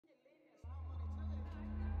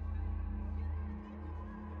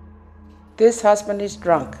This husband is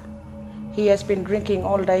drunk. He has been drinking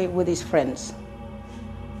all day with his friends.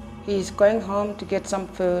 He is going home to get some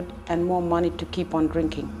food and more money to keep on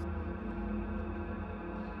drinking.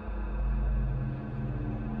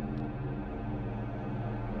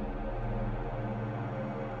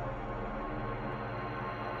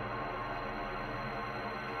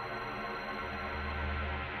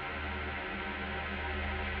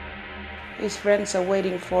 His friends are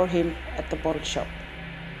waiting for him at the bottle shop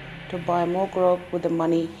to buy more grog with the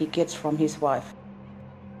money he gets from his wife.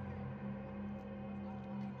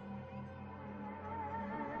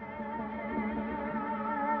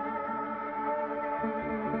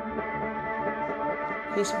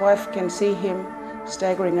 His wife can see him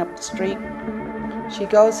staggering up the street. She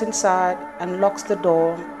goes inside and locks the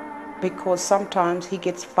door because sometimes he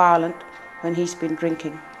gets violent when he's been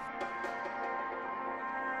drinking.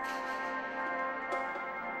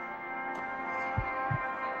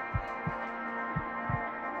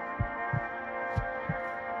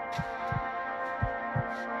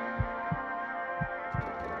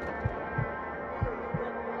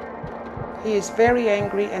 He is very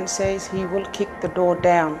angry and says he will kick the door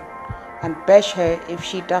down and bash her if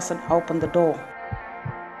she doesn't open the door.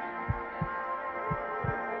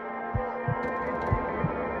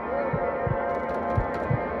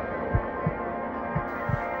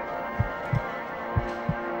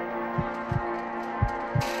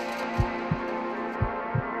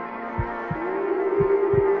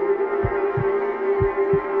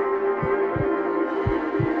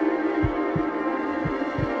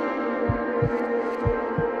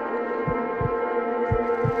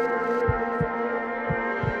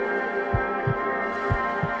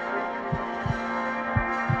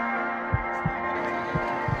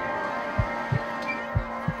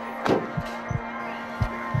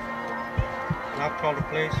 I'll call the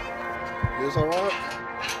police. Is all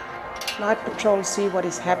right? Night patrol see what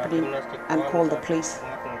is happening and call the police.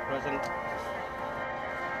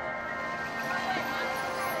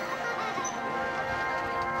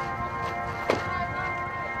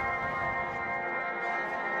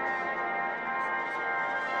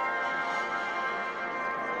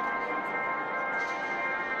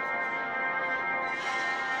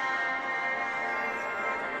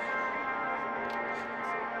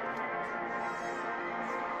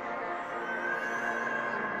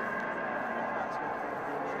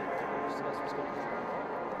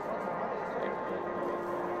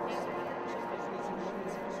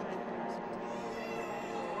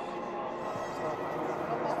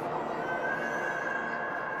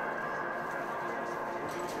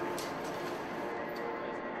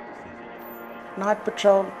 Night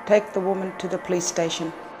patrol take the woman to the police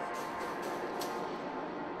station.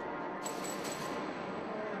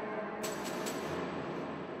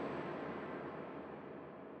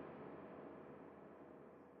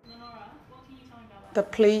 The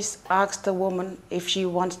police ask the woman if she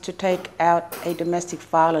wants to take out a domestic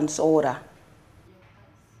violence order.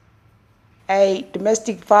 A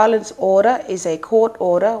domestic violence order is a court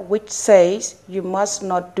order which says you must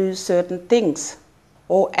not do certain things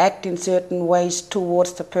or act in certain ways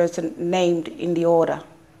towards the person named in the order.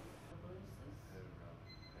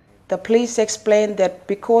 The police explain that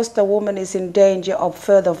because the woman is in danger of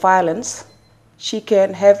further violence, she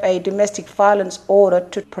can have a domestic violence order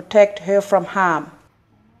to protect her from harm.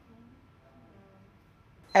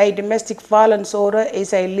 A domestic violence order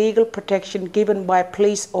is a legal protection given by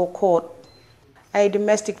police or court. A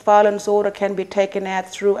domestic violence order can be taken out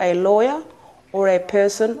through a lawyer or a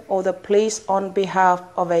person or the police on behalf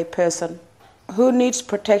of a person who needs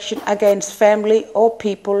protection against family or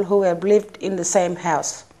people who have lived in the same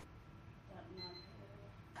house.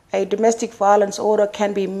 A domestic violence order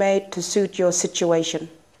can be made to suit your situation.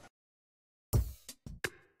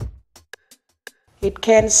 It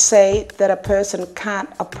can say that a person can't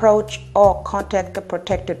approach or contact the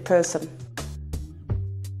protected person.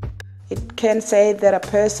 It can say that a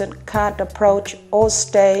person can't approach or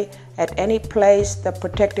stay at any place the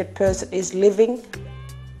protected person is living,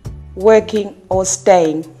 working, or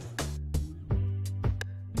staying.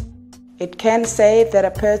 It can say that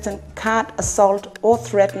a person can't assault or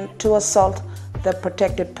threaten to assault the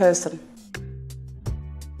protected person.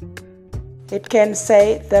 It can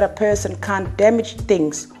say that a person can't damage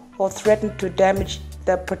things or threaten to damage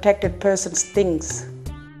the protected person's things.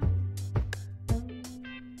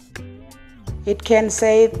 It can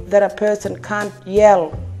say that a person can't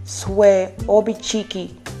yell, swear, or be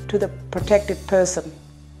cheeky to the protected person.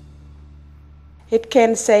 It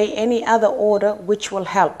can say any other order which will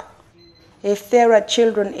help. If there are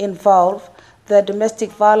children involved, the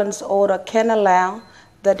domestic violence order can allow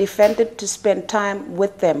the defendant to spend time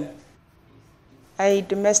with them. A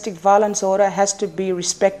domestic violence order has to be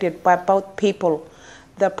respected by both people.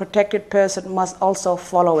 The protected person must also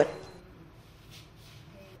follow it.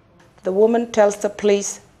 The woman tells the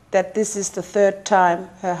police that this is the third time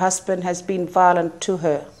her husband has been violent to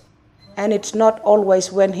her, and it's not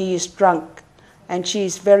always when he is drunk, and she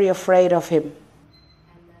is very afraid of him.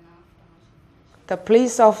 The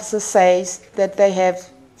police officer says that they have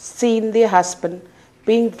seen their husband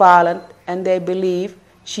being violent and they believe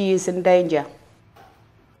she is in danger.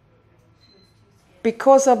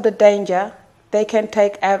 Because of the danger, they can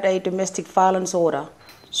take out a domestic violence order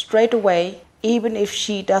straight away, even if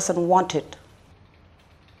she doesn't want it.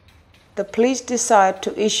 The police decide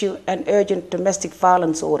to issue an urgent domestic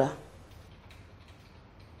violence order.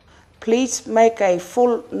 Please make a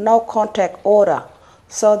full no-contact order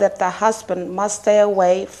so that the husband must stay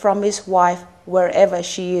away from his wife wherever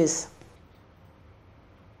she is.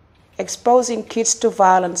 Exposing kids to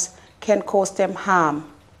violence can cause them harm.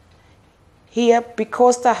 Here,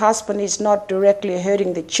 because the husband is not directly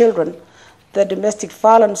hurting the children, the domestic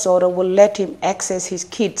violence order will let him access his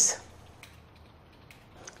kids.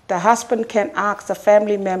 The husband can ask a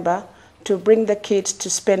family member to bring the kids to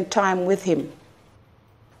spend time with him.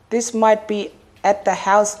 This might be at the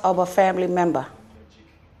house of a family member.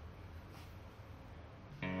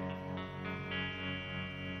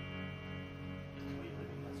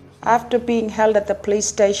 After being held at the police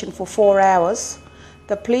station for 4 hours,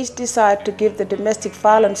 the police decide to give the domestic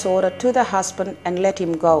violence order to the husband and let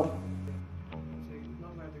him go.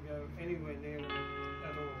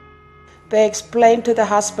 They explain to the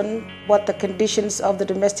husband what the conditions of the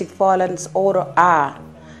domestic violence order are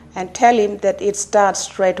and tell him that it starts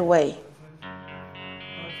straight away.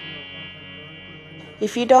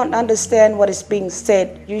 If you don't understand what is being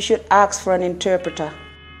said, you should ask for an interpreter.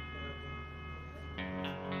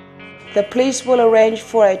 The police will arrange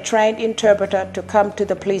for a trained interpreter to come to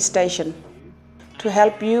the police station to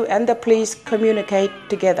help you and the police communicate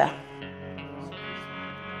together.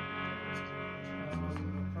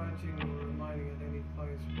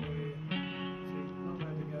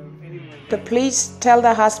 The police tell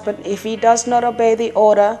the husband if he does not obey the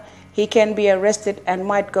order, he can be arrested and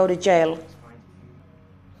might go to jail.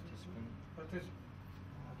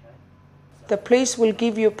 The police will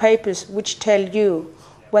give you papers which tell you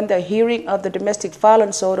when the hearing of the domestic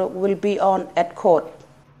violence order will be on at court.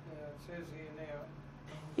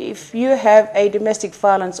 If you have a domestic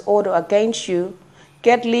violence order against you,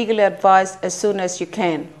 get legal advice as soon as you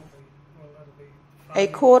can.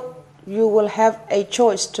 You will have a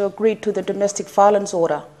choice to agree to the domestic violence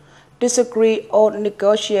order, disagree or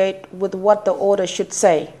negotiate with what the order should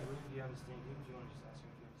say.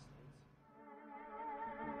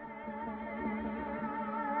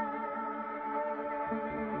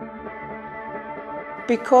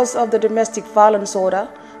 Because of the domestic violence order,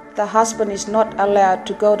 the husband is not allowed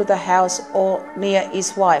to go to the house or near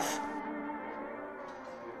his wife.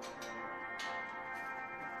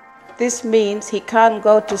 This means he can't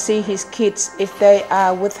go to see his kids if they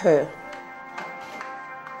are with her.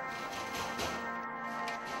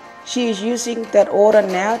 She is using that order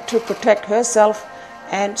now to protect herself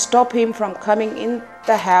and stop him from coming in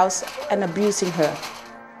the house and abusing her.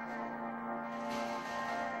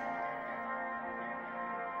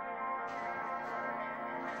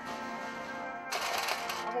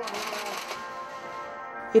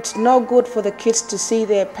 It's no good for the kids to see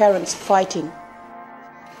their parents fighting.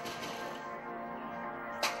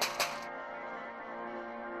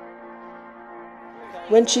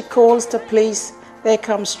 When she calls the police, they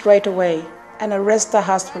come straight away and arrest the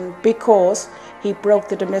husband because he broke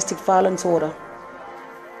the domestic violence order.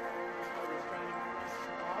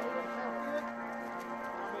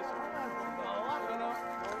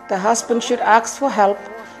 The husband should ask for help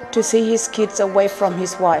to see his kids away from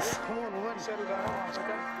his wife.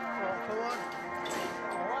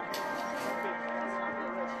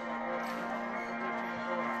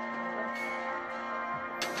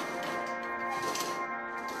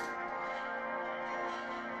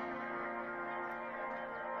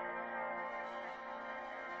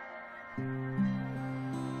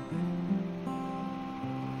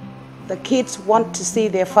 The kids want to see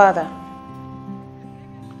their father.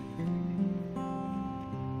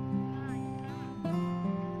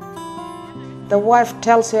 The wife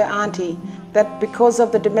tells her auntie that because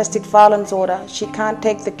of the domestic violence order, she can't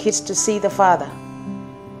take the kids to see the father.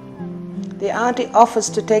 The auntie offers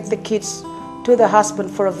to take the kids to the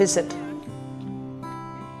husband for a visit.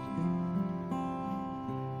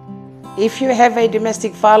 If you have a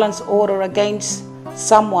domestic violence order against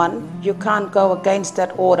someone, you can't go against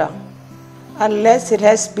that order unless it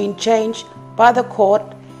has been changed by the court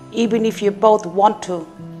even if you both want to.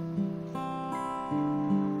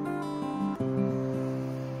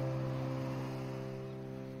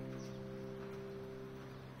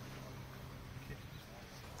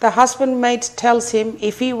 The husbandmate tells him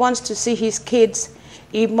if he wants to see his kids,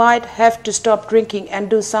 he might have to stop drinking and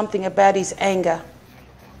do something about his anger.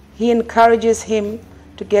 He encourages him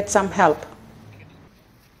to get some help.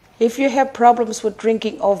 If you have problems with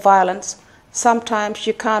drinking or violence, sometimes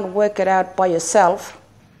you can't work it out by yourself.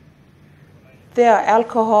 There are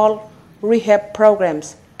alcohol rehab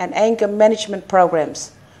programs and anger management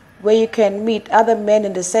programs where you can meet other men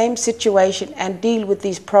in the same situation and deal with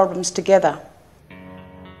these problems together.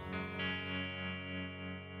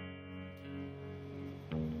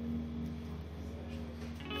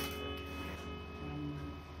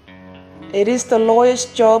 It is the lawyer's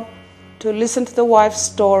job to listen to the wife's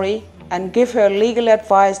story and give her legal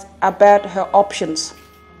advice about her options.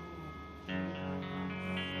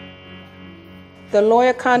 The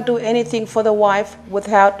lawyer can't do anything for the wife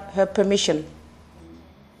without her permission.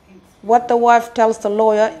 What the wife tells the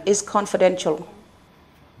lawyer is confidential.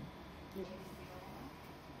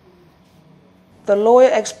 The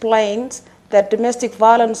lawyer explains that domestic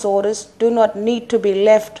violence orders do not need to be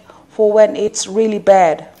left for when it's really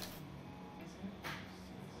bad.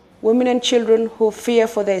 Women and children who fear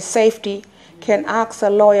for their safety can ask a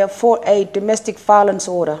lawyer for a domestic violence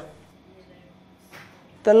order.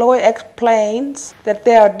 The lawyer explains that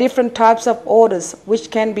there are different types of orders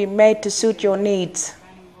which can be made to suit your needs.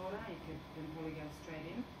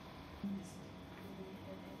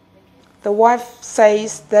 The wife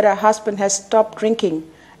says that her husband has stopped drinking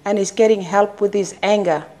and is getting help with his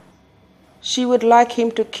anger. She would like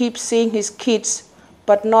him to keep seeing his kids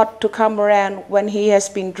but not to come around when he has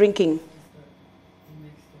been drinking.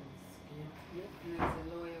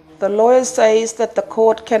 The lawyer says that the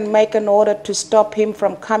court can make an order to stop him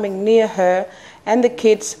from coming near her and the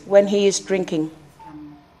kids when he is drinking.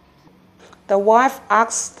 The wife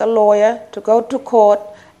asks the lawyer to go to court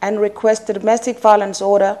and request the domestic violence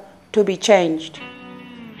order to be changed.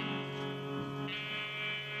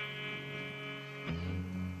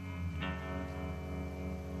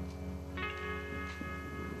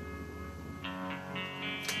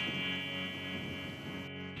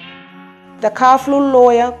 The Kaflu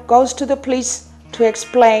lawyer goes to the police to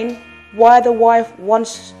explain why the wife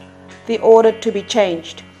wants the order to be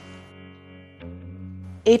changed.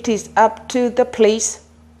 It is up to the police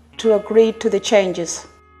to agree to the changes.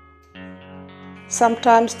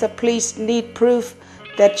 Sometimes the police need proof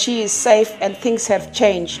that she is safe and things have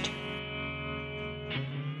changed.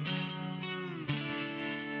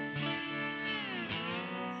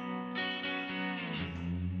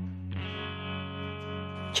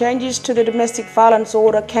 Changes to the domestic violence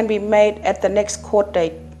order can be made at the next court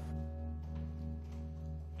date.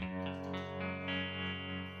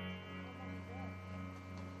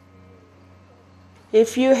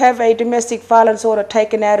 If you have a domestic violence order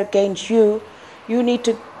taken out against you, you need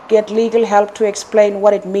to get legal help to explain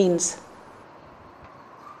what it means.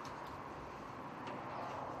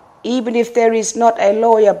 Even if there is not a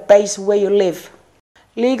lawyer based where you live,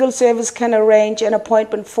 legal service can arrange an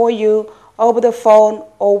appointment for you over the phone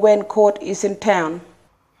or when court is in town.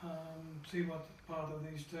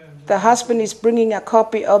 The husband is bringing a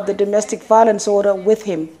copy of the domestic violence order with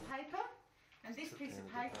him.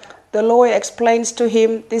 The lawyer explains to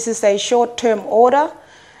him this is a short-term order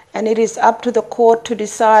and it is up to the court to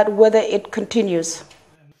decide whether it continues.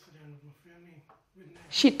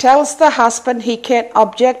 She tells the husband he can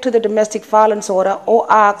object to the domestic violence order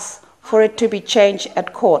or ask for it to be changed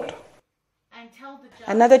at court.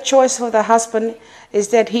 Another choice for the husband is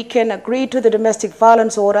that he can agree to the domestic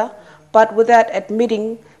violence order but without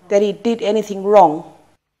admitting that he did anything wrong.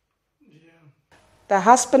 The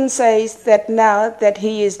husband says that now that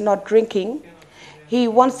he is not drinking, he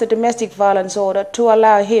wants the domestic violence order to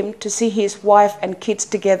allow him to see his wife and kids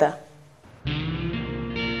together.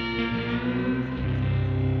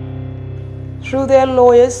 Through their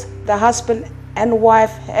lawyers, the husband and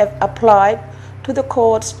wife have applied to the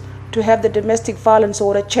courts to have the domestic violence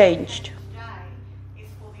order changed.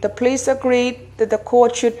 The police agreed that the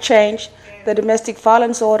court should change the domestic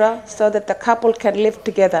violence order so that the couple can live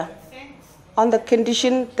together, on the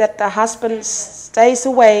condition that the husband stays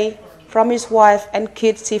away from his wife and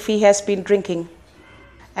kids if he has been drinking,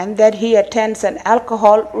 and that he attends an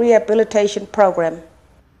alcohol rehabilitation program.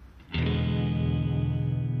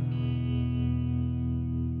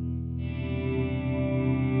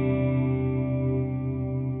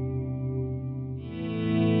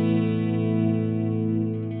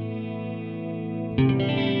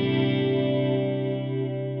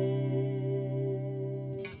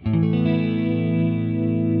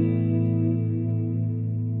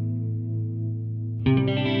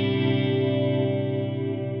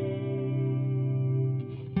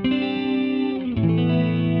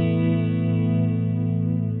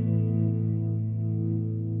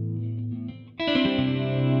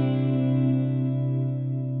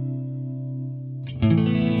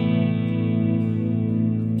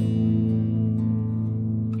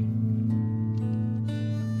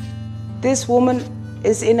 This woman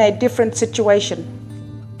is in a different situation.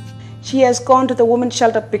 She has gone to the women's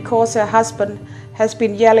shelter because her husband has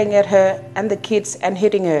been yelling at her and the kids and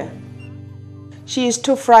hitting her. She is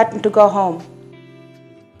too frightened to go home.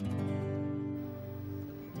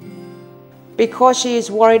 Because she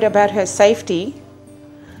is worried about her safety,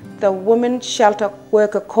 the women's shelter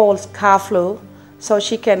worker calls car flu so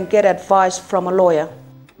she can get advice from a lawyer.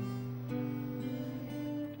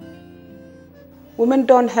 Women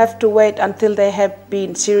don't have to wait until they have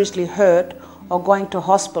been seriously hurt or going to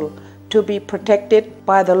hospital to be protected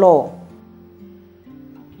by the law.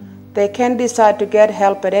 They can decide to get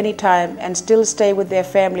help at any time and still stay with their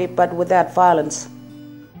family but without violence.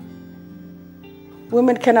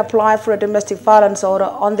 Women can apply for a domestic violence order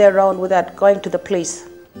on their own without going to the police.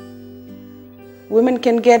 Women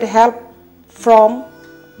can get help from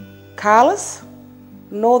CARLS,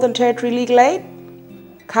 Northern Territory Legal Aid,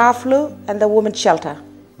 CARFLU and the Women's Shelter.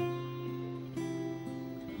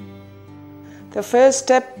 The first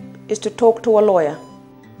step is to talk to a lawyer.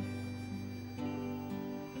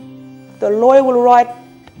 The lawyer will write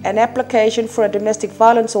an application for a domestic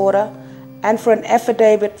violence order and for an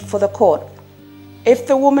affidavit for the court. If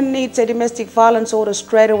the woman needs a domestic violence order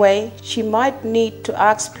straight away, she might need to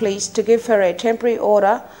ask police to give her a temporary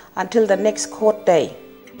order until the next court day.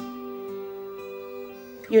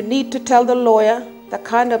 You need to tell the lawyer the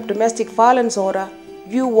kind of domestic violence order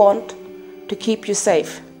you want to keep you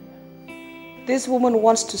safe. This woman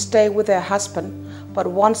wants to stay with her husband but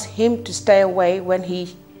wants him to stay away when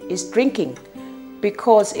he is drinking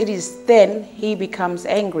because it is then he becomes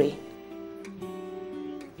angry.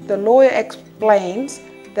 The lawyer explains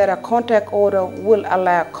that a contact order will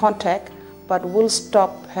allow contact but will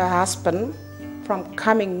stop her husband from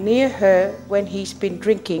coming near her when he's been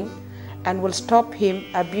drinking and will stop him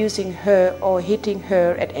abusing her or hitting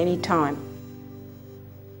her at any time.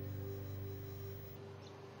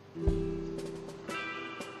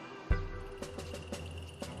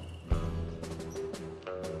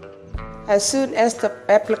 As soon as the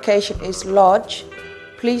application is lodged,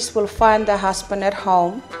 police will find the husband at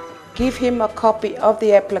home, give him a copy of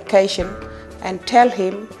the application and tell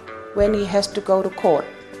him when he has to go to court.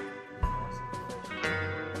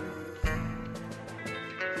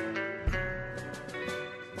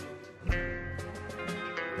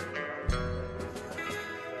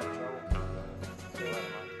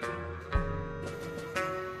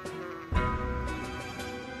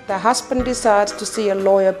 The husband decides to see a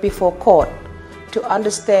lawyer before court to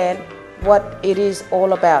understand what it is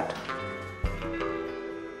all about.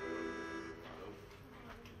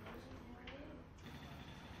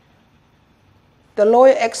 The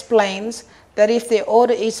lawyer explains that if the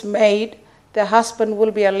order is made, the husband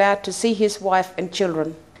will be allowed to see his wife and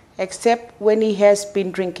children, except when he has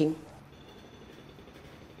been drinking.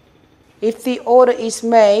 If the order is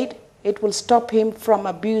made, it will stop him from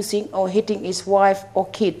abusing or hitting his wife or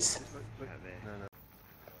kids.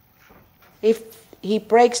 If he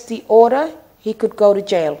breaks the order, he could go to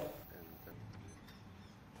jail.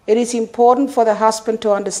 It is important for the husband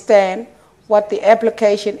to understand what the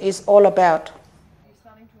application is all about.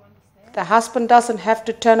 The husband doesn't have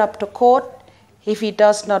to turn up to court if he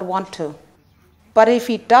does not want to. But if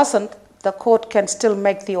he doesn't, the court can still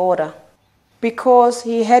make the order because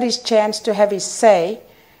he had his chance to have his say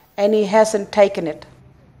and he hasn't taken it.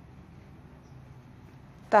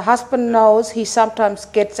 The husband knows he sometimes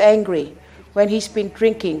gets angry when he's been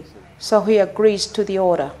drinking, so he agrees to the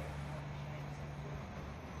order.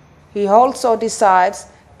 He also decides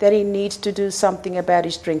that he needs to do something about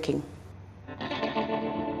his drinking.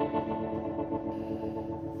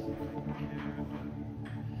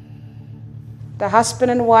 The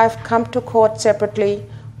husband and wife come to court separately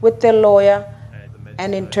with their lawyer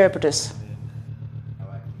and interpreters.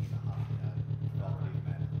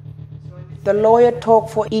 The lawyer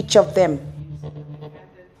talks for each of them.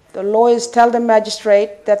 The lawyers tell the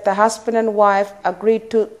magistrate that the husband and wife agreed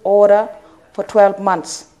to order for 12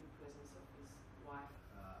 months.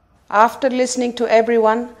 After listening to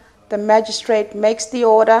everyone, the magistrate makes the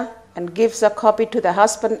order and gives a copy to the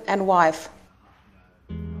husband and wife.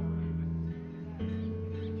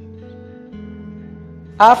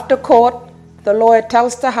 After court, the lawyer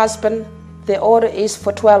tells the husband the order is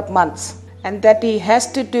for 12 months and that he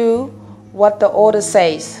has to do what the order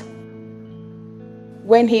says.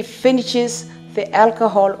 When he finishes the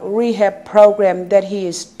alcohol rehab program that he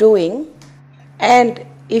is doing, and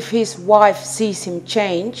if his wife sees him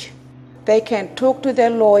change, they can talk to their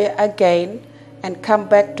lawyer again and come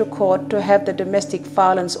back to court to have the domestic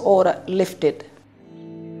violence order lifted.